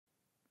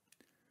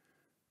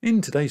In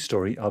today's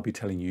story, I'll be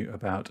telling you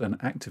about an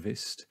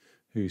activist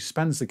who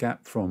spans the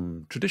gap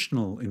from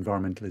traditional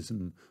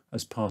environmentalism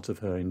as part of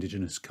her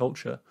Indigenous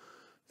culture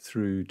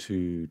through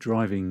to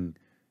driving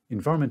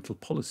environmental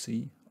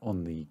policy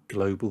on the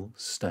global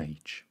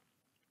stage.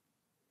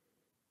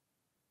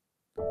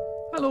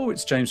 Hello,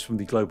 it's James from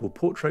the Global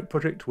Portrait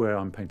Project, where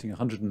I'm painting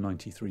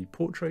 193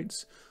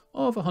 portraits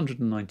of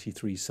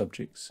 193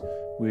 subjects,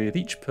 with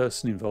each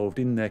person involved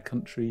in their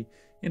country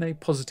in a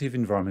positive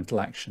environmental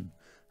action.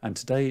 And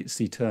today it's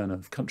the turn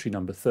of country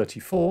number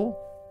 34,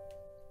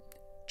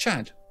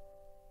 Chad.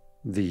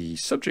 The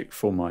subject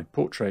for my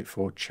portrait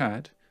for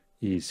Chad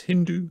is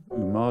Hindou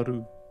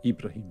Oumarou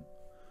Ibrahim,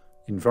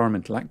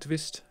 environmental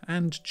activist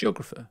and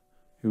geographer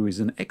who is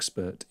an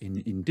expert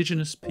in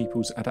Indigenous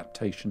peoples'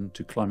 adaptation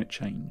to climate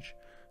change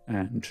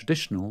and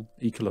traditional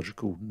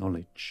ecological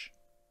knowledge.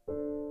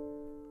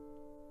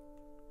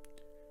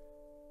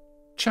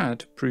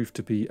 Chad proved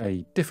to be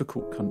a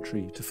difficult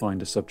country to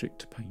find a subject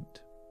to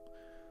paint.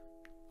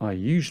 I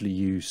usually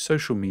use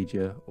social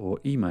media or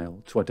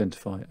email to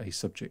identify a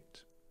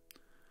subject.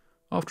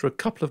 After a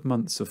couple of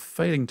months of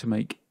failing to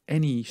make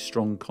any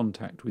strong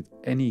contact with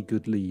any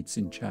good leads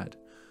in Chad,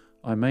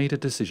 I made a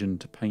decision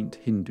to paint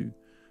Hindou,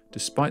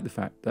 despite the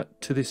fact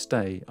that to this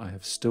day I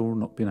have still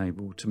not been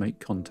able to make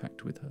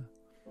contact with her.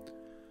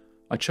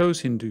 I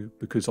chose Hindou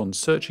because on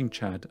searching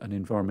Chad, an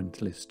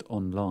environmentalist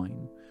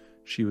online,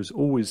 she was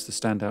always the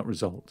standout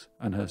result,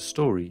 and her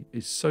story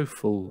is so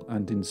full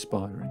and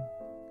inspiring.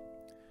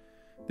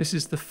 This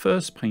is the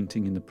first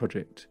painting in the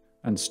project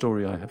and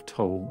story I have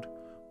told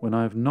when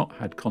I have not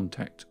had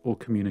contact or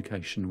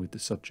communication with the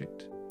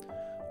subject.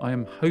 I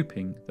am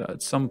hoping that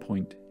at some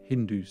point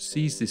Hindou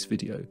sees this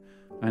video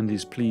and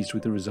is pleased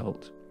with the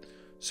result.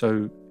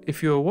 So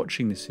if you are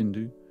watching this,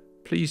 Hindou,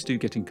 please do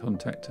get in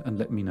contact and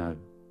let me know.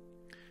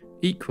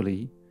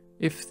 Equally,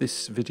 if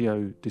this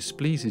video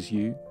displeases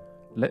you,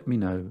 let me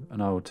know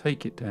and I will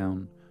take it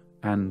down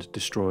and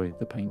destroy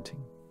the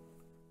painting.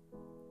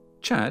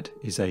 Chad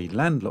is a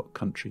landlocked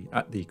country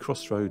at the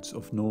crossroads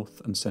of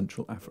North and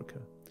Central Africa.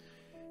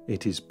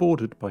 It is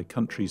bordered by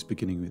countries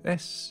beginning with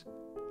S,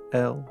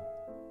 L,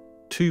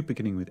 2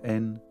 beginning with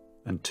N,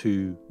 and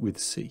 2 with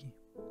C.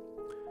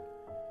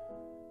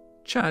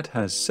 Chad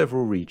has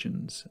several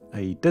regions,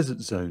 a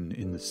desert zone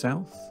in the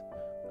south,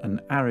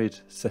 an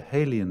arid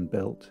Sahelian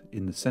belt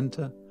in the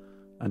centre,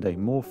 and a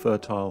more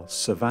fertile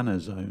savanna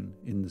zone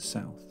in the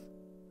south.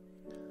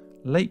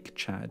 Lake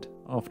Chad,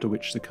 after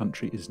which the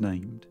country is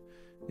named,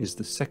 is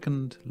the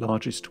second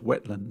largest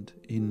wetland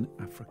in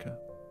Africa.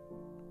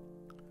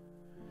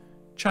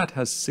 Chad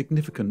has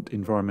significant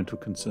environmental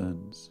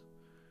concerns.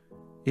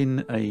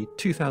 In a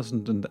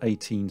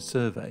 2018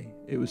 survey,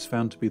 it was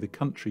found to be the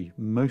country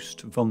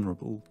most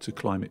vulnerable to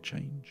climate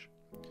change.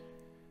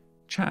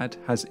 Chad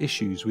has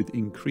issues with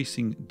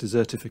increasing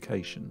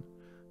desertification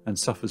and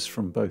suffers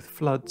from both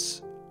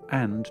floods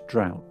and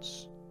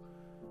droughts.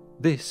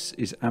 This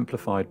is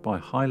amplified by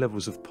high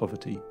levels of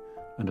poverty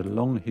and a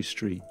long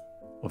history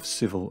of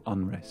civil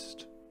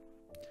unrest.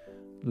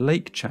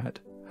 Lake Chad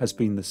has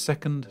been the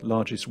second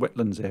largest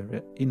wetlands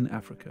area in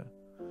Africa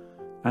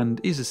and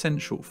is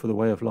essential for the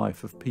way of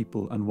life of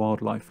people and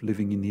wildlife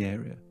living in the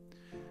area,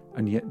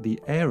 and yet the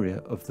area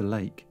of the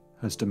lake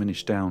has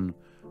diminished down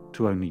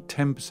to only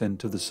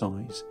 10% of the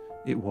size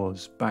it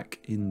was back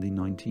in the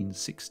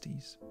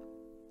 1960s.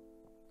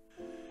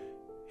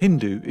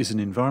 Hindou is an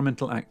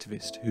environmental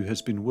activist who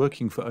has been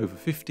working for over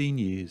 15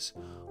 years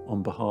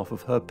on behalf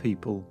of her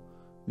people,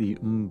 the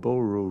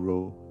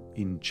Oumarou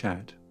in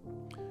Chad.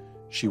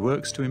 She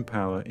works to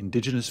empower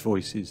Indigenous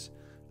voices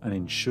and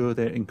ensure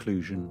their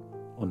inclusion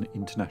on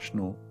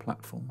international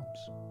platforms.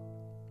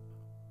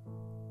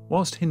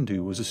 Whilst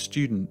Hindou was a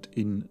student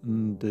in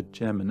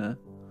Indigenous,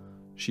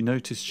 she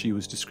noticed she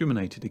was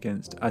discriminated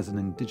against as an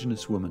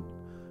Indigenous woman,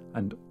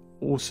 and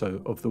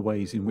also of the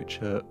ways in which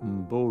her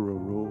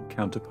Oumarou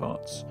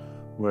counterparts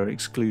were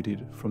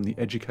excluded from the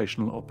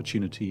educational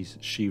opportunities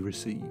she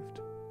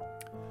received.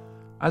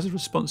 As a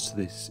response to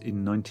this,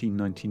 in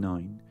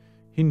 1999,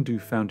 Hindou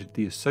founded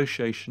the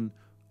Association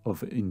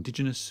of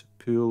Indigenous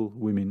Peuhl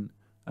Women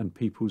and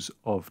Peoples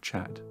of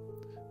Chad,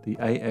 the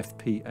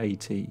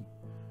AFPAT,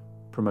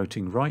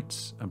 promoting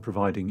rights and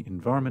providing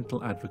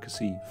environmental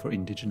advocacy for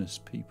Indigenous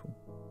people.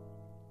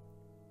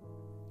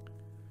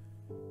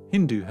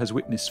 Hindou has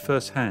witnessed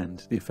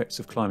firsthand the effects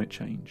of climate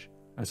change,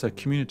 as her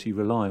community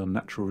rely on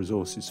natural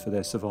resources for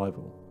their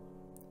survival,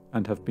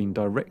 and have been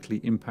directly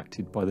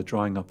impacted by the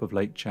drying up of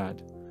Lake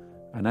Chad,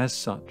 and as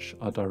such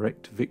are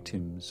direct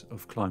victims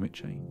of climate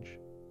change.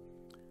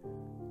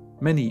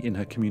 Many in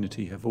her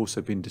community have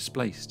also been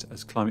displaced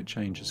as climate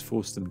change has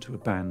forced them to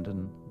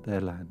abandon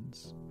their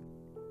lands.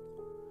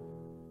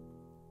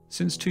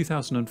 Since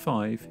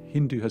 2005,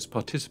 Hindou has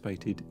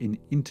participated in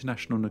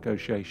international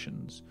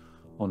negotiations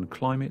on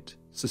climate,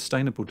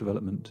 sustainable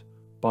development,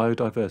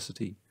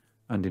 biodiversity,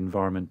 and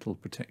environmental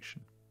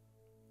protection.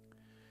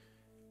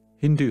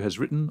 Hindou has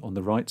written on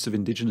the rights of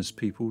Indigenous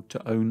people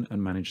to own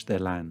and manage their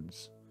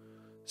lands.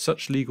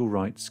 Such legal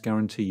rights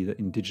guarantee that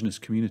Indigenous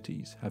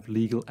communities have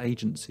legal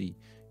agency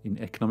in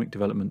economic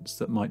developments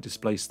that might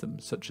displace them,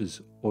 such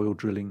as oil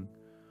drilling,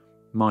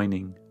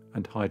 mining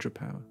and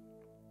hydropower.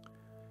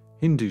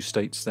 Hindou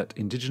states that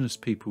Indigenous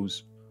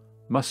peoples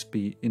must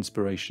be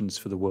inspirations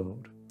for the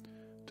world.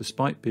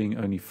 Despite being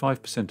only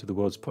 5% of the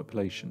world's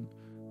population,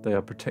 they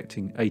are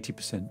protecting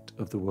 80%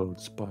 of the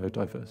world's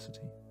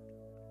biodiversity.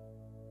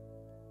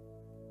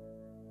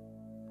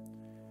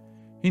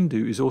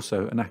 Hindou is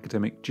also an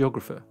academic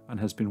geographer and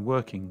has been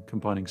working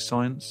combining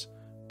science,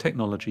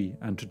 technology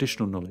and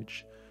traditional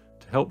knowledge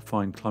to help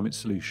find climate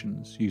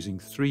solutions using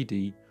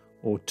 3D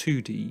or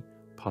 2D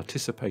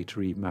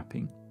participatory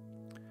mapping.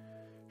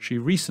 She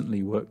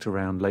recently worked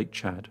around Lake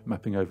Chad,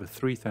 mapping over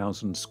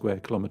 3,000 square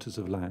kilometres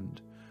of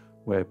land,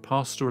 where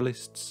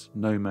pastoralists,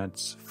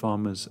 nomads,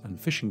 farmers and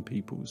fishing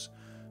peoples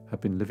have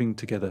been living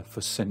together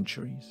for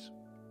centuries.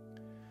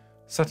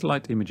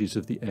 Satellite images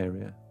of the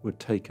area were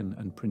taken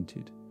and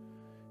printed.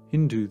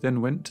 Hindou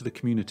then went to the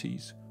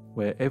communities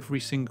where every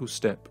single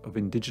step of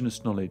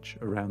Indigenous knowledge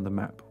around the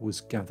map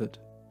was gathered.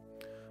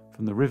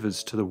 From the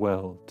rivers to the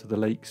well, to the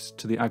lakes,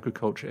 to the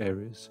agriculture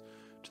areas,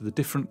 to the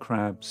different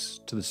crabs,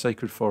 to the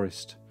sacred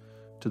forest,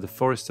 to the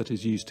forest that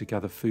is used to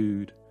gather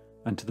food,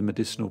 and to the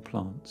medicinal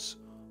plants.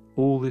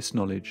 All this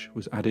knowledge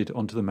was added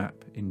onto the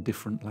map in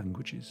different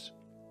languages.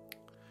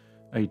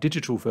 A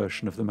digital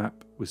version of the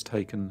map was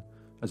taken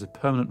as a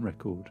permanent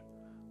record,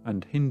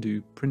 and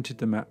Hindou printed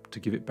the map to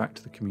give it back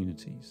to the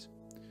communities.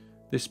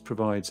 This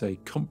provides a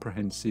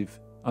comprehensive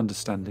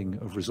understanding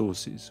of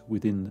resources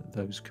within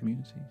those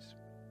communities.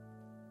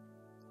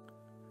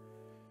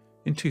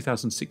 In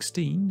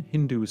 2016,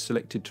 Hindou was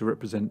selected to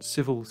represent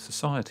civil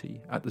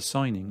society at the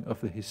signing of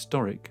the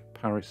historic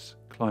Paris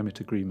Climate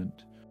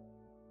Agreement.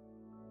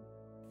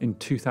 In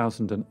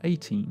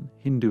 2018,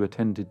 Hindou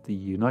attended the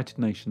United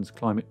Nations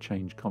Climate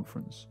Change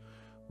Conference,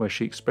 where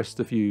she expressed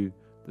the view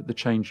that the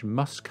change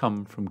must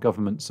come from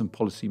governments and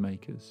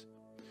policymakers.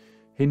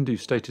 Hindou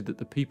stated that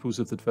the peoples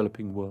of the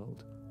developing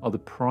world are the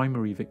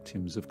primary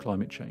victims of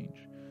climate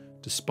change,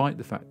 despite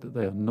the fact that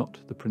they are not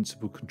the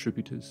principal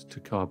contributors to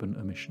carbon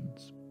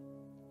emissions.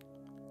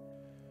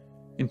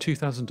 In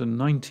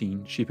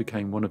 2019, she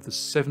became one of the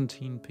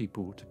 17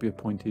 people to be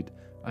appointed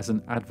as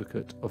an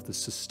advocate of the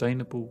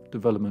Sustainable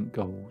Development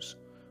Goals.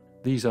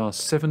 These are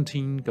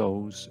 17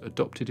 goals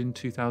adopted in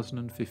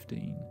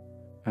 2015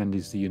 and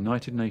is the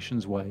United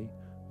Nations way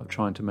of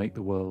trying to make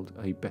the world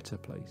a better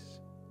place.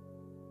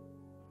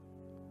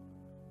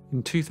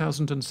 In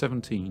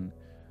 2017,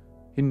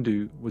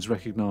 Hindou was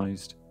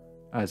recognised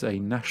as a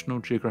National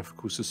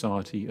Geographical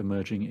Society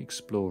Emerging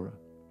Explorer,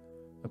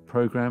 a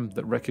programme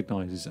that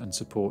recognises and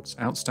supports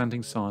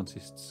outstanding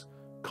scientists,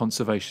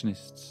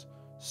 conservationists,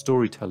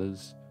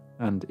 storytellers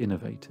and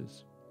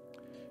innovators.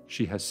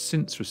 She has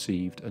since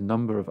received a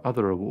number of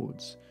other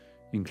awards,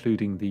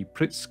 including the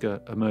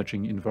Pritzker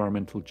Emerging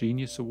Environmental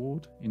Genius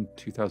Award in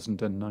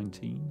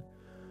 2019,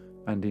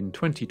 and in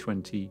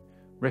 2020,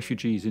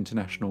 Refugees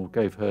International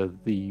gave her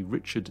the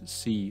Richard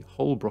C.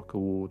 Holbrook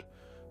Award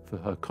for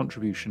her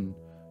contribution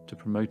to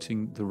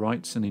promoting the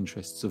rights and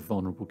interests of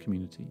vulnerable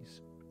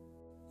communities.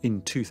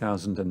 In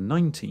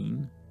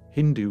 2019,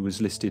 Hindou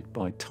was listed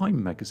by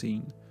Time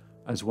magazine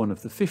as one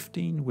of the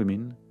 15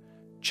 women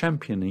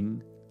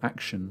championing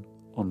action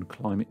on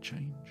climate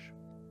change.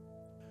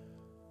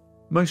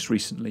 Most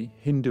recently,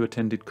 Hindou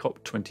attended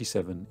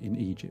COP27 in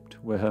Egypt,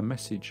 where her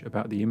message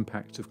about the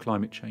impact of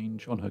climate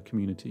change on her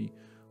community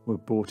were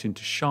brought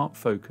into sharp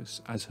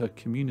focus as her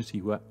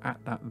community were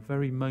at that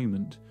very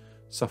moment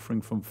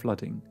suffering from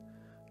flooding,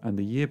 and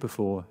the year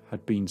before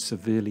had been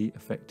severely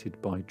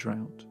affected by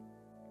drought.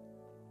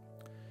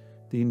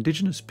 The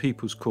Indigenous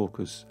Peoples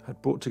Caucus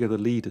had brought together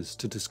leaders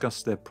to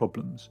discuss their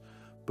problems,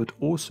 but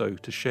also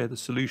to share the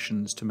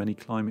solutions to many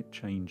climate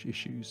change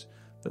issues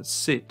that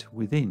sit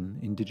within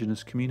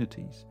Indigenous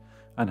communities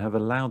and have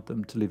allowed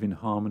them to live in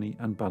harmony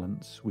and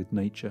balance with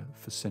nature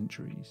for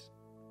centuries.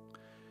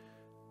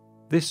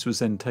 This was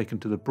then taken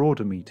to the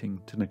broader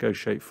meeting to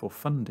negotiate for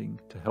funding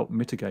to help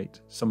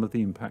mitigate some of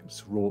the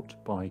impacts wrought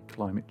by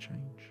climate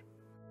change.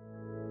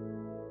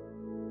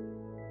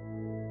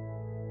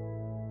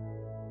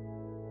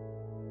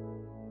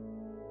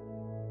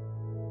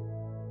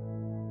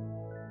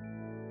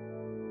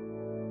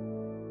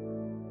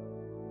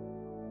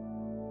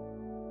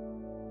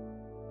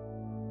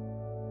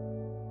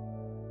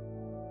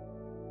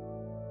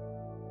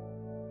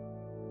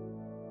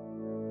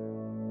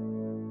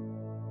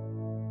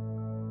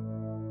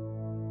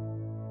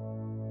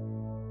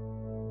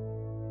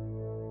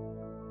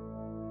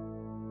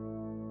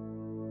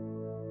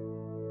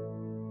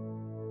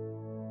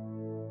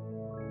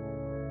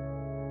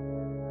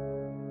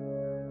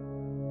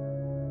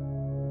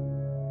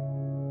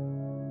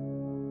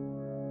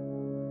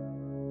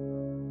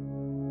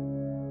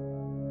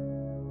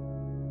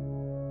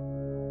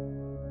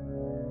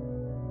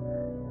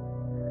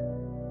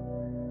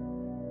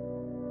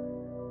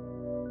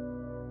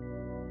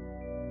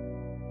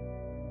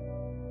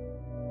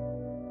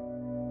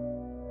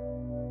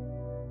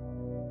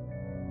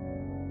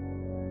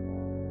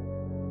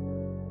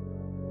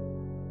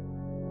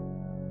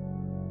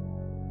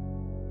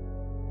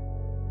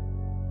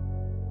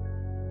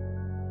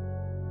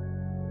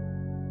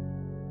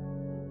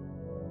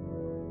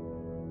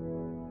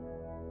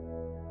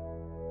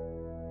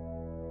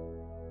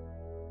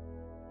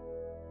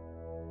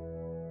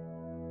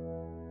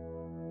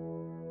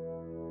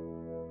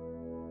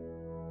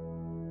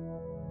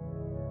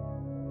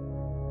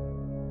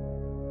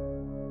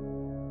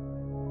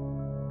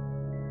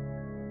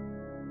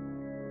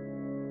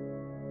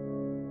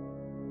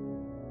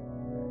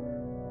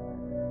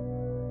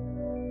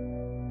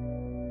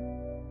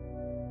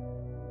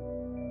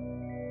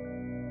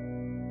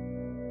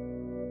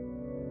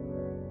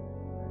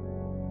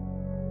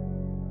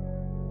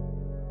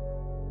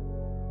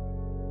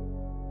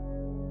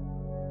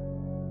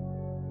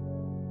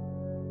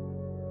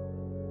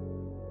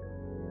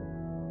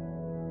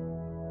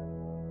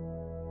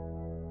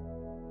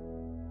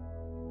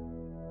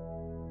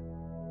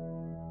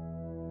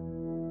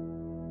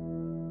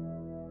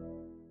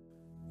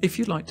 If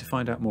you'd like to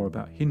find out more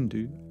about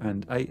Hindou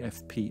and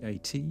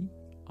AFPAT,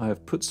 I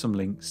have put some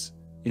links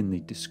in the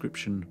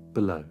description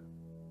below.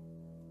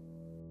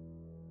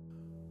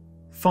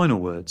 Final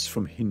words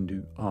from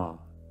Hindou are: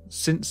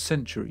 since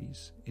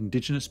centuries,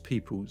 Indigenous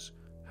peoples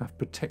have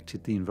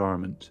protected the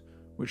environment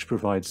which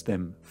provides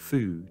them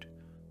food,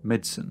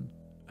 medicine,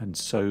 and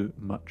so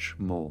much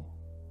more.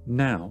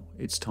 Now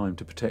it's time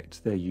to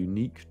protect their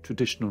unique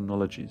traditional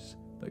knowledges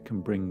that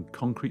can bring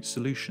concrete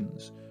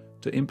solutions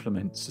to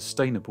implement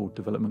sustainable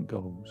development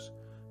goals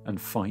and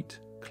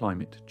fight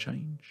climate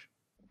change.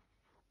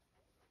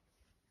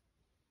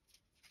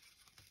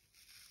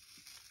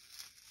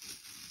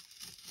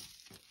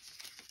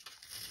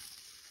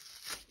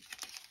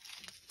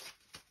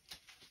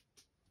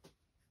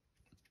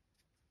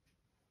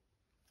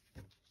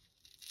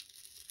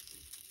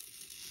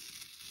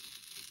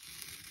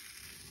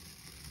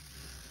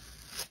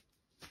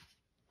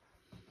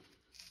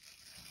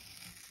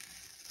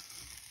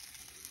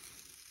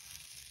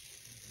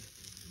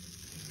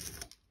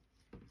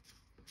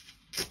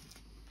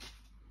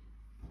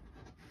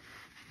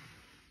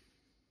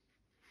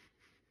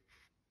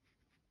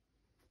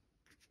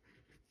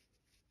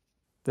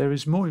 There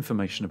is more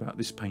information about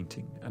this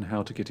painting and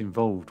how to get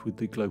involved with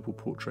the Global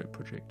Portrait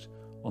Project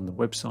on the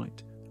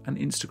website and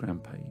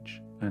Instagram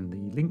page, and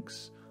the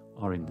links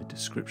are in the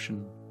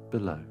description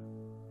below.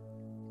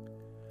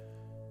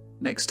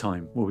 Next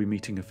time we'll be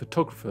meeting a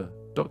photographer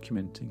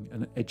documenting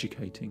and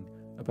educating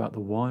about the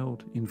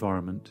wild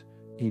environment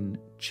in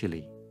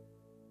Chile.